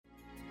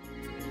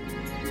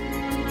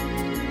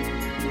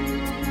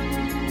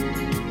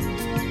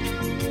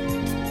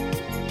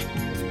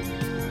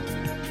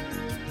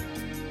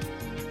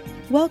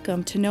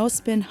Welcome to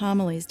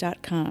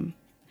NoSpinHomilies.com.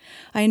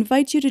 I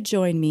invite you to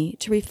join me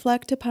to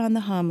reflect upon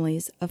the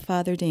homilies of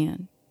Father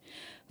Dan.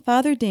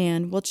 Father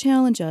Dan will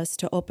challenge us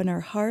to open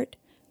our heart,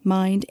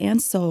 mind, and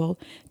soul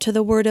to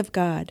the Word of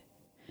God.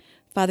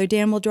 Father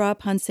Dan will draw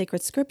upon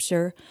sacred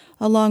scripture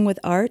along with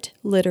art,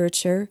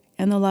 literature,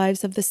 and the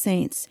lives of the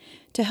saints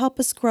to help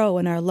us grow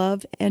in our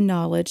love and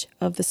knowledge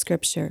of the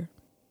scripture.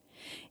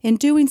 In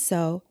doing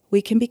so,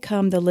 we can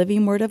become the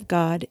living Word of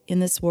God in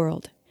this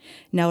world.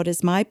 Now it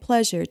is my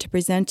pleasure to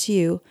present to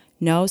you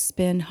No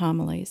Spin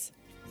Homilies.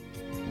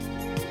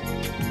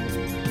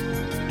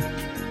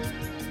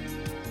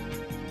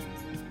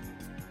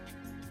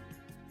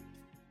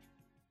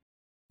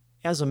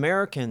 As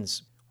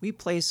Americans, we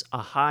place a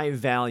high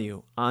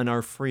value on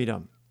our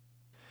freedom.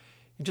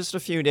 In just a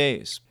few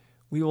days,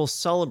 we will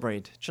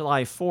celebrate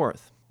July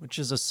 4th, which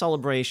is a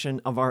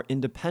celebration of our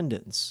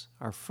independence,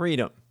 our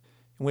freedom,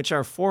 in which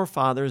our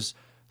forefathers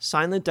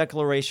signed the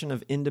Declaration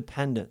of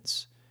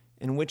Independence,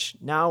 in which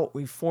now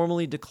we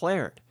formally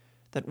declared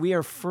that we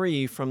are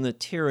free from the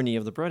tyranny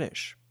of the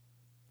British.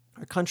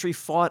 Our country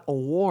fought a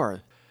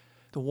war,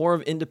 the War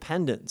of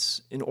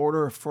Independence, in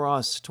order for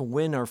us to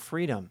win our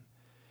freedom.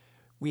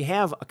 We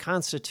have a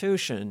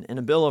Constitution and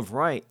a Bill of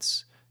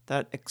Rights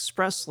that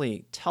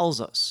expressly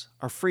tells us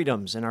our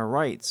freedoms and our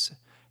rights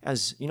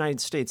as United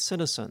States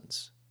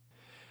citizens.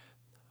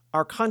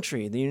 Our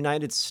country, the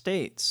United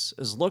States,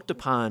 is looked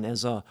upon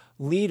as a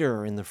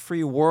leader in the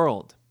free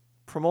world,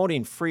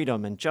 promoting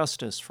freedom and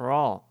justice for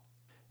all.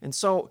 And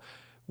so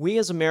we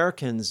as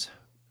Americans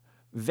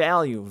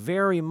value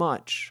very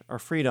much our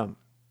freedom.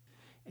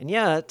 And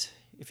yet,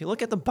 if you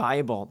look at the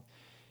Bible,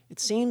 it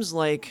seems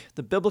like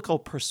the biblical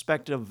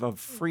perspective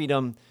of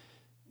freedom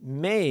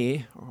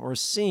may or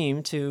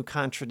seem to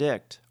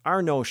contradict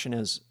our notion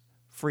as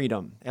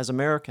freedom as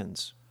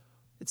Americans.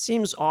 It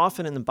seems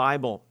often in the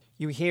Bible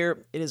you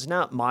hear, "It is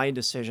not my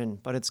decision,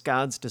 but it's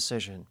God's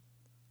decision.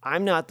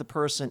 I'm not the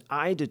person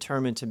I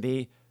determined to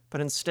be, but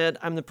instead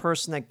I'm the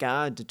person that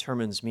God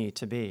determines me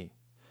to be."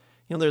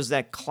 You know, there's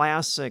that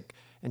classic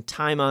and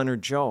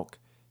time-honored joke.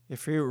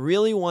 If you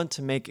really want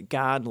to make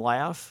God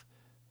laugh,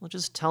 well,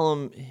 just tell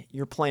him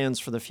your plans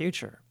for the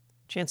future.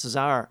 Chances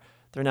are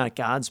they're not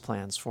God's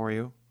plans for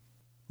you.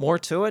 More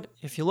to it,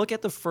 if you look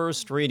at the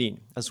first reading,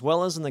 as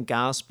well as in the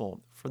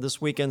gospel for this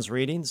weekend's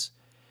readings,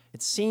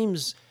 it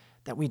seems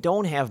that we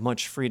don't have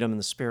much freedom in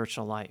the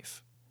spiritual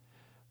life.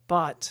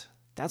 But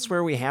that's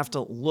where we have to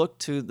look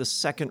to the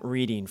second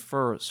reading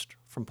first,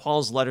 from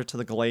Paul's letter to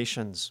the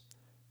Galatians.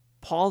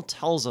 Paul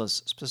tells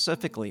us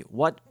specifically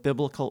what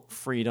biblical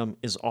freedom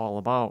is all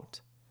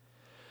about.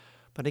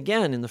 But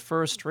again, in the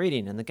first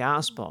reading, in the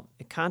gospel,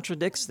 it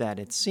contradicts that,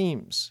 it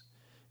seems.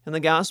 In the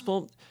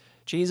gospel,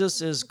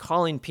 Jesus is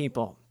calling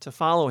people to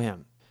follow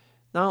him.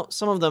 Now,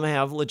 some of them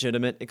have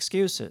legitimate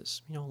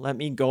excuses. Let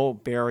me go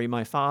bury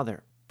my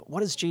father. But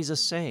what does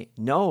Jesus say?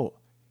 No,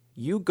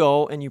 you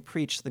go and you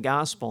preach the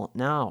gospel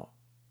now.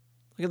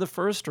 Look at the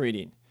first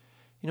reading.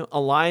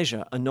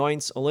 Elijah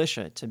anoints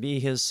Elisha to be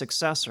his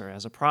successor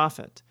as a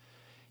prophet.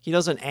 He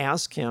doesn't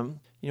ask him,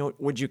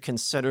 would you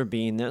consider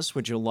being this?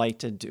 Would you like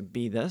to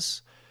be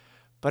this?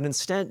 But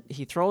instead,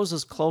 he throws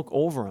his cloak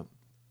over him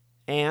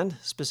and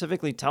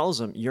specifically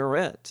tells him, you're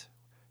it.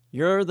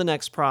 You're the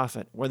next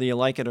prophet, whether you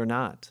like it or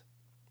not.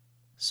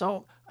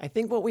 So I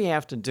think what we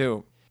have to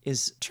do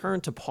is turn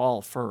to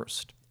Paul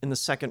first in the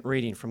second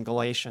reading from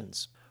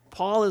Galatians.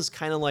 Paul is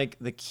kind of like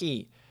the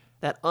key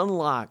that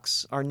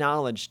unlocks our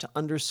knowledge to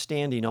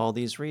understanding all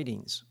these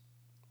readings.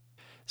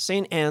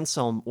 St.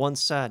 Anselm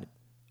once said,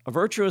 "A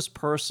virtuous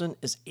person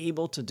is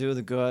able to do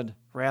the good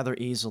rather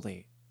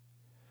easily."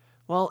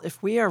 Well,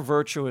 if we are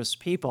virtuous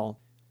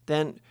people,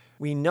 then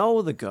we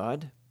know the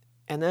good,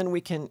 and then we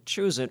can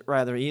choose it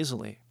rather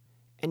easily.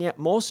 And yet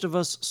most of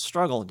us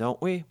struggle,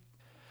 don't we?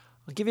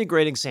 I'll give you a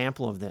great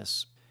example of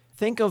this.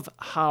 Think of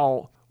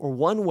how, or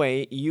one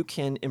way you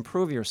can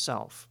improve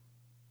yourself.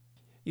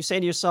 You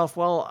say to yourself,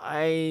 well,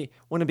 I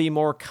want to be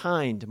more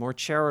kind, more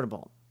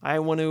charitable. I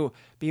want to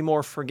be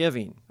more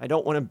forgiving. I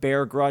don't want to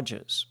bear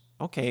grudges.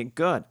 Okay,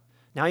 good.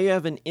 Now you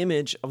have an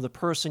image of the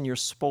person you're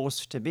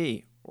supposed to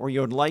be, or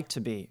you would like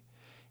to be.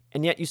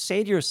 And yet you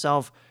say to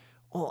yourself,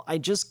 well, I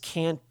just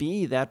can't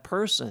be that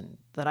person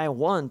that I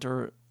want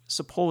or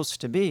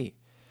supposed to be.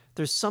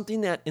 There's something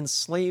that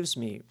enslaves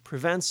me,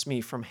 prevents me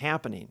from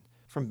happening,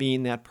 from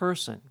being that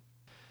person.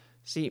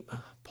 See,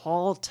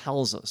 Paul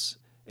tells us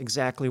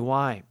exactly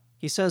why.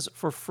 He says,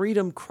 "For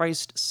freedom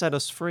Christ set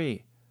us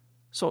free.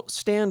 So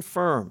stand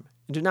firm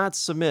and do not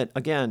submit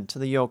again to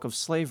the yoke of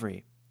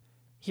slavery."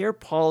 Here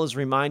Paul is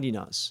reminding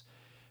us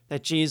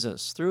that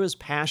Jesus, through his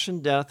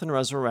passion, death, and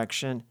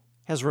resurrection,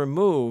 has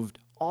removed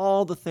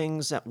all the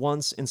things that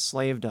once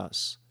enslaved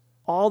us,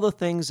 all the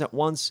things that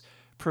once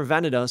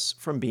prevented us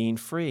from being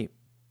free,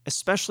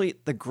 especially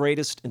the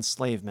greatest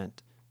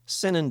enslavement,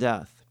 sin and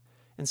death.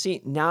 And see,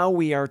 now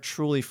we are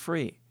truly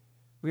free.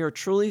 We are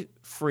truly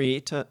free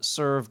to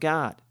serve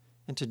God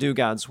and to do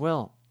God's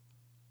will.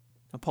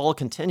 Now, Paul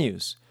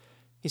continues.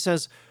 He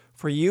says,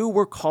 "For you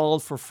were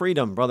called for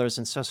freedom, brothers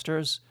and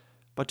sisters,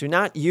 But do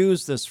not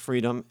use this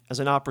freedom as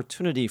an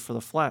opportunity for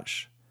the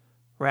flesh.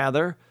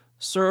 Rather,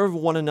 serve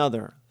one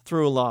another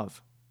through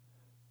love.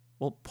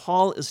 Well,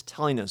 Paul is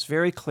telling us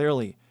very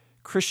clearly,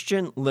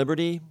 Christian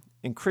liberty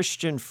and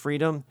Christian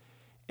freedom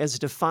is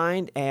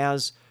defined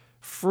as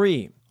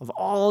free of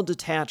all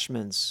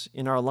detachments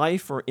in our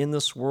life or in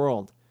this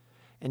world.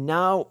 And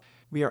now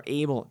we are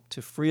able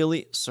to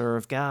freely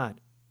serve God.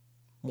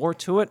 More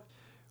to it,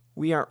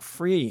 we are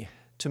free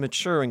to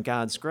mature in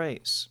God's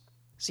grace.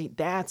 See,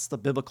 that's the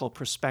biblical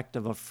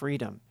perspective of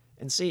freedom.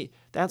 And see,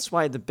 that's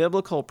why the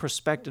biblical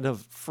perspective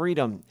of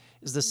freedom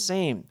is the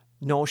same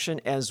notion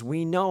as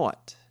we know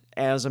it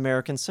as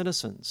American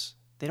citizens.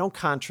 They don't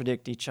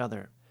contradict each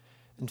other.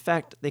 In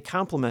fact, they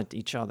complement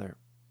each other.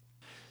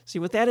 See,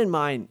 with that in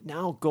mind,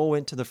 now go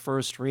into the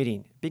first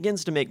reading. It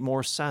begins to make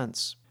more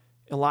sense.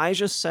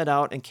 Elijah set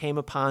out and came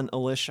upon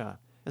Elisha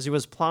as he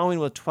was plowing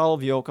with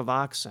 12 yoke of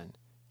oxen.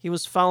 He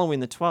was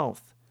following the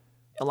 12th.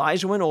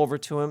 Elijah went over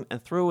to him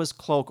and threw his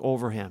cloak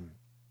over him.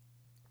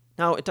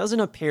 Now, it doesn't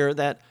appear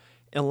that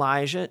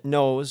Elijah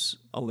knows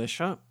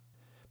Elisha,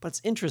 but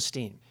it's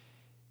interesting.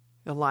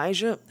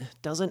 Elijah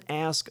doesn't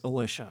ask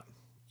Elisha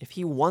if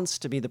he wants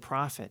to be the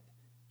prophet.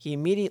 He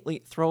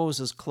immediately throws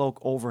his cloak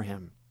over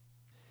him.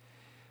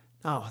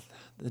 Now,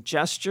 the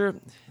gesture,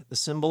 the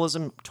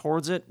symbolism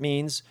towards it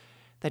means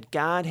that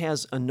God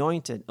has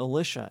anointed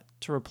Elisha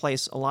to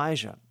replace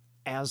Elijah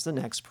as the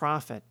next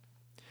prophet.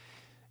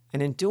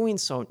 And in doing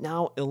so,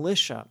 now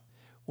Elisha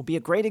will be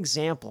a great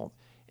example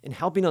in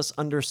helping us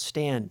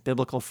understand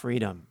biblical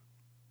freedom.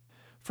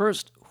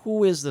 First,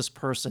 who is this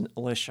person,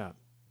 Elisha?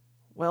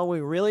 Well, we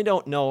really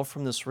don't know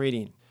from this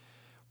reading.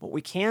 What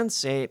we can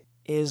say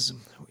is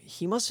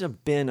he must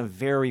have been a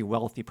very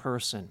wealthy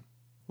person.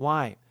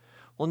 Why?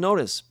 Well,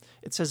 notice,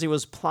 it says he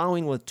was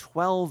plowing with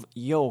 12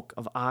 yoke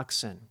of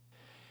oxen.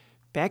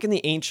 Back in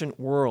the ancient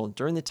world,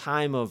 during the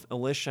time of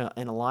Elisha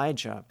and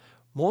Elijah,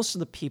 most of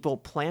the people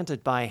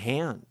planted by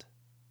hand.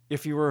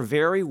 If you were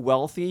very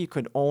wealthy, you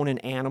could own an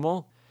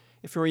animal.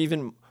 If you were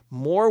even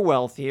more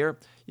wealthier,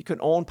 you could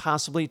own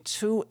possibly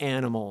 2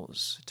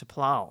 animals to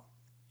plow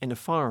and to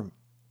farm.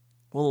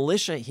 Well,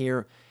 Elisha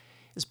here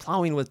is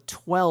plowing with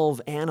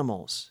 12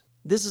 animals.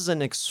 This is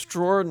an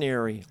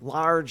extraordinary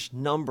large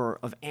number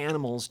of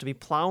animals to be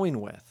plowing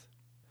with.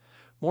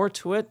 More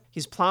to it,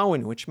 he's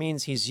plowing, which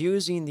means he's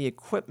using the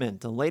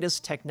equipment, the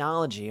latest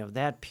technology of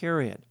that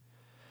period.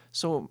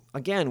 So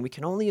again, we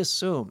can only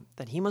assume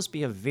that he must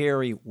be a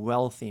very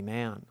wealthy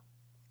man.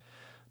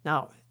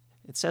 Now,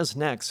 it says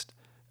next,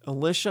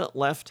 Elisha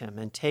left him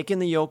and taking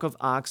the yoke of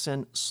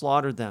oxen,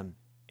 slaughtered them,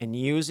 and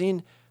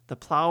using the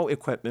plow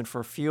equipment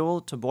for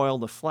fuel to boil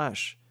the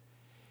flesh,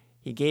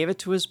 he gave it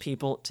to his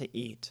people to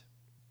eat.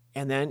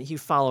 And then he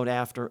followed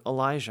after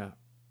Elijah.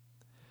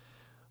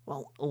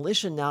 Well,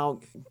 Elisha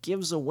now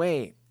gives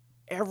away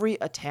every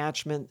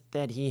attachment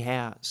that he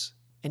has.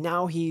 And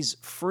now he's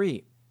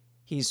free.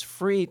 He's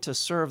free to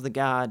serve the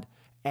God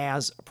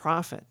as a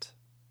prophet.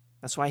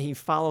 That's why he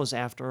follows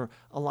after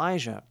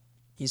Elijah.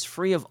 He's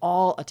free of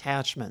all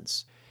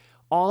attachments,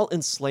 all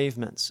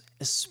enslavements,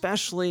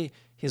 especially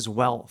his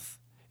wealth.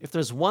 If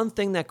there's one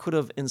thing that could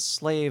have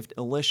enslaved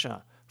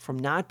Elisha from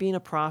not being a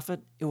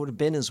prophet, it would have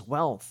been his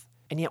wealth.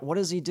 And yet, what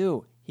does he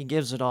do? He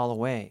gives it all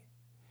away.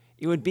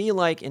 It would be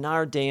like in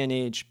our day and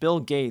age, Bill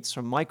Gates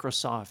from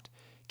Microsoft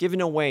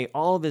giving away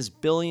all of his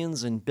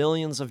billions and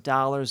billions of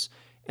dollars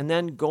and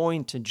then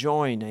going to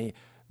join a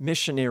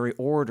missionary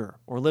order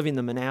or living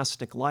the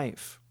monastic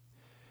life.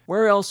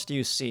 Where else do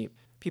you see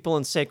people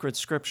in sacred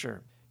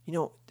scripture,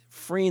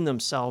 freeing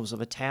themselves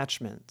of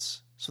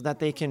attachments so that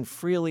they can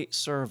freely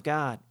serve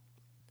God?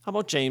 How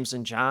about James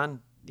and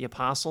John, the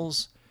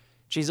apostles?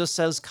 Jesus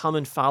says, "Come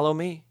and follow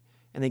me."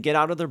 And they get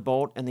out of their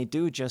boat and they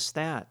do just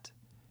that.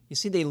 You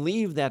see, they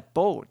leave that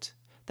boat.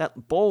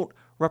 That boat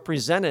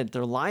represented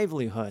their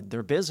livelihood,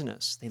 their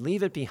business. They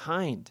leave it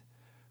behind.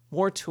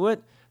 More to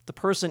it, the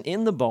person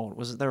in the boat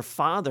was their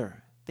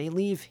father. They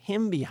leave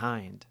him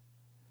behind.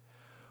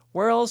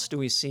 Where else do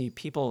we see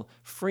people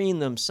freeing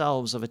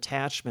themselves of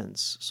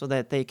attachments so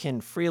that they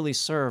can freely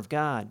serve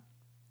God?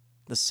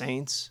 The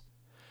saints.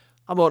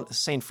 How about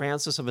St.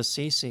 Francis of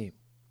Assisi,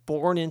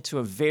 born into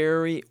a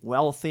very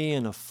wealthy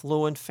and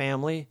affluent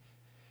family?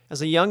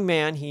 As a young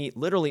man, he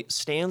literally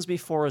stands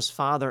before his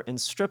father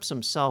and strips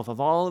himself of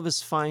all of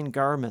his fine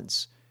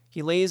garments.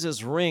 He lays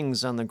his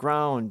rings on the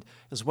ground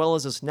as well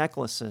as his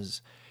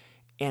necklaces,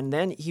 and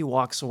then he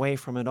walks away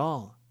from it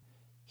all.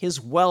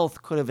 His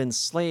wealth could have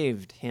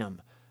enslaved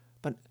him,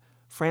 but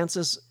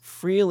Francis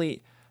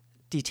freely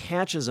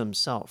detaches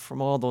himself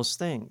from all those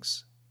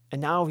things,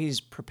 and now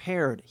he's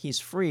prepared, he's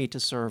free to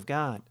serve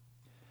God.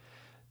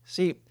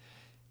 See,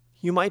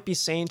 you might be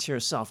saying to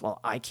yourself,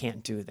 well, I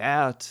can't do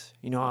that.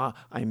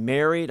 I'm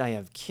married, I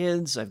have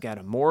kids, I've got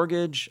a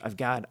mortgage, I've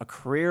got a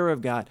career,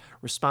 I've got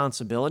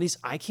responsibilities.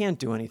 I can't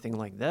do anything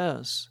like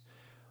this.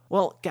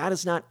 Well, God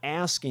is not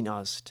asking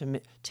us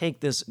to take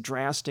this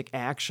drastic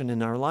action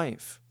in our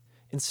life.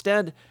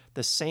 Instead,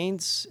 the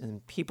saints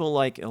and people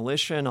like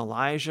Elisha and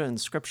Elijah in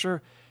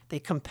Scripture, they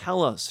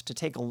compel us to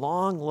take a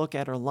long look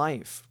at our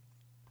life.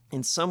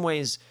 In some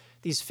ways,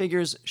 these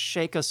figures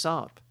shake us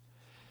up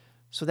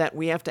so that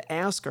we have to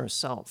ask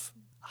ourselves,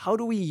 how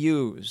do we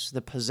use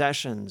the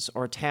possessions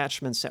or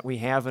attachments that we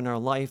have in our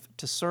life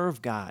to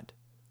serve God?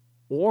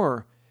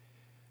 Or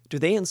do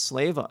they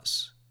enslave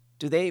us?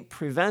 Do they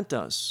prevent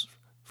us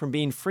from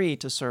being free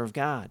to serve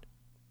God?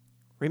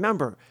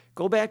 Remember,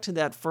 go back to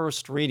that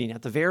first reading.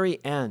 At the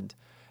very end,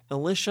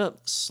 Elisha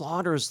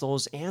slaughters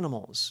those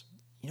animals.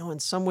 In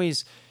some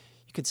ways,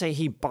 you could say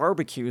he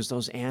barbecues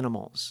those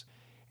animals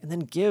and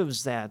then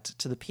gives that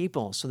to the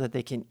people so that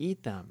they can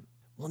eat them.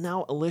 Well,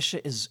 now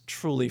Elisha is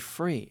truly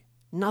free.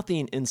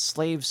 Nothing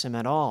enslaves him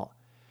at all.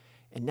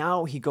 And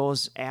now he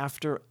goes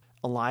after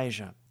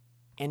Elijah,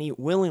 and he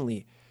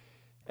willingly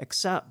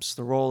accepts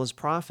the role as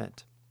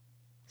prophet.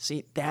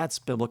 See, that's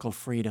biblical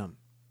freedom.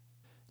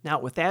 Now,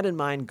 with that in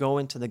mind, go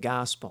into the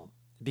gospel.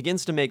 It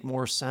begins to make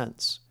more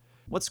sense.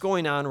 What's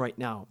going on right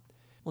now?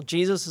 Well,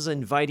 Jesus is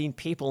inviting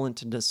people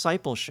into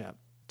discipleship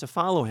to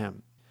follow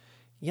him,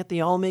 yet they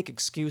all make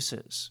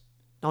excuses.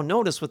 Now,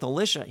 notice with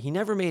Elisha, he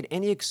never made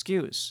any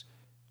excuse.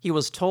 He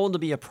was told to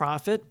be a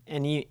prophet,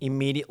 and he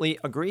immediately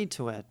agreed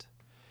to it.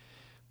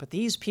 But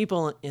these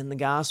people in the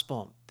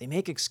gospel, they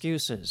make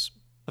excuses.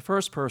 The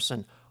first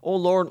person, "Oh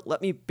Lord,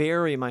 let me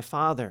bury my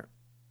father."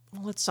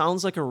 Well, it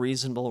sounds like a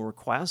reasonable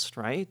request,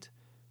 right?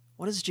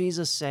 What does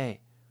Jesus say?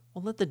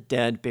 Well, let the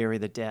dead bury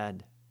the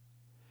dead.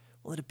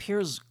 Well, it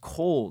appears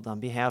cold on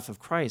behalf of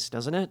Christ,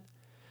 doesn't it?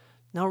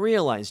 Now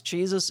realize,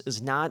 Jesus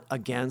is not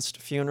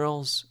against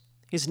funerals.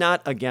 He's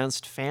not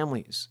against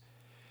families.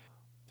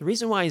 The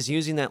reason why he's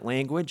using that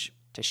language,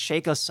 to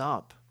shake us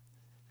up,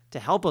 to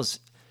help us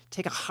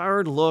take a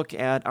hard look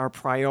at our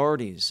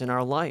priorities in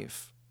our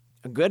life.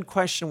 A good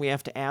question we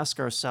have to ask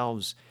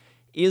ourselves,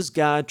 is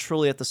God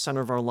truly at the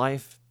center of our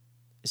life?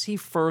 Is he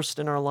first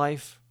in our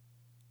life?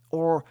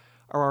 Or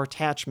are our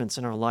attachments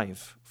in our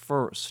life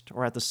first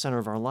or at the center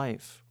of our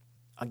life?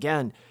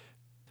 Again,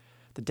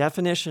 the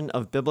definition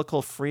of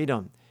biblical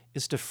freedom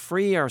is to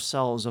free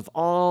ourselves of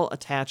all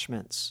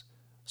attachments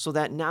so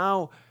that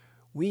now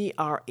we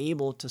are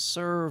able to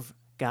serve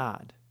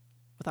God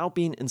without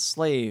being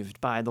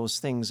enslaved by those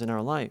things in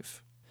our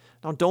life.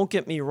 Now, don't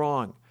get me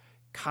wrong.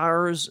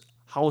 Cars,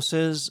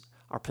 houses,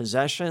 our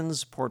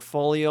possessions,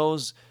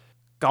 portfolios,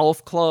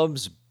 golf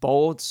clubs,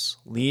 boats,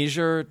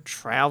 leisure,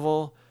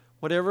 travel,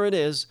 whatever it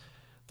is,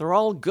 they're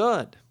all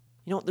good.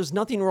 There's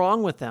nothing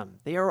wrong with them.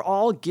 They are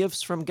all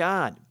gifts from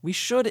God. We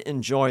should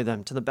enjoy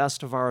them to the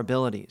best of our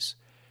abilities.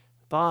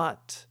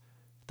 But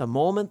the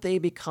moment they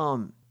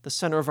become the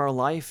center of our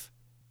life,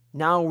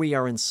 now we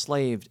are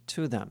enslaved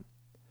to them.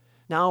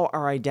 Now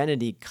our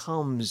identity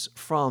comes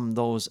from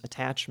those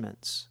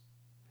attachments.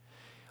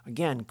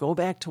 Again, go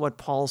back to what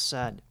Paul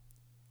said.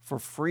 For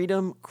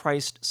freedom,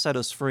 Christ set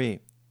us free.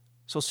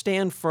 So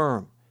stand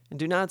firm and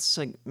do not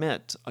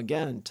submit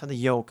again to the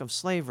yoke of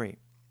slavery.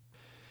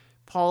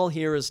 Paul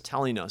here is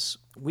telling us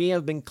we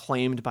have been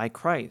claimed by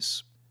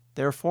Christ.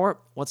 Therefore,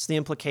 what's the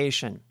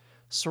implication?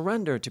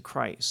 Surrender to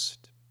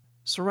Christ.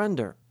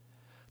 Surrender.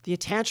 The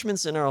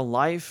attachments in our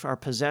life, our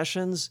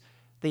possessions,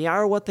 they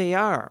are what they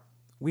are.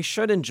 We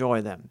should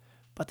enjoy them,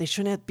 but they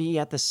shouldn't be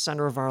at the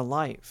center of our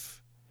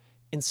life.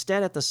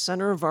 Instead, at the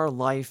center of our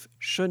life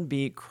should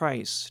be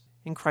Christ,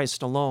 and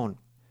Christ alone.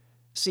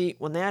 See,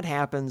 when that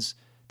happens,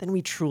 then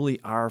we truly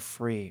are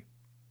free.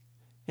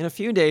 In a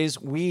few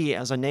days, we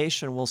as a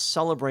nation will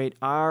celebrate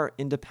our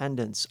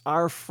independence,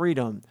 our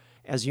freedom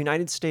as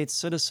United States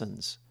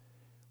citizens.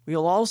 We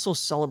will also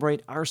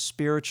celebrate our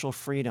spiritual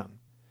freedom,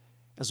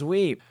 as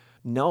we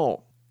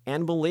know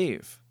and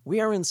believe we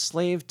are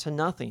enslaved to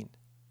nothing,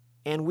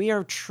 and we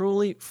are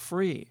truly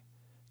free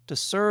to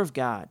serve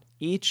God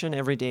each and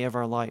every day of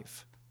our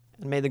life.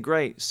 And may the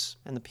grace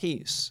and the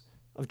peace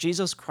of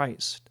Jesus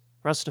Christ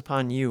rest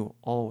upon you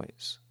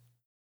always.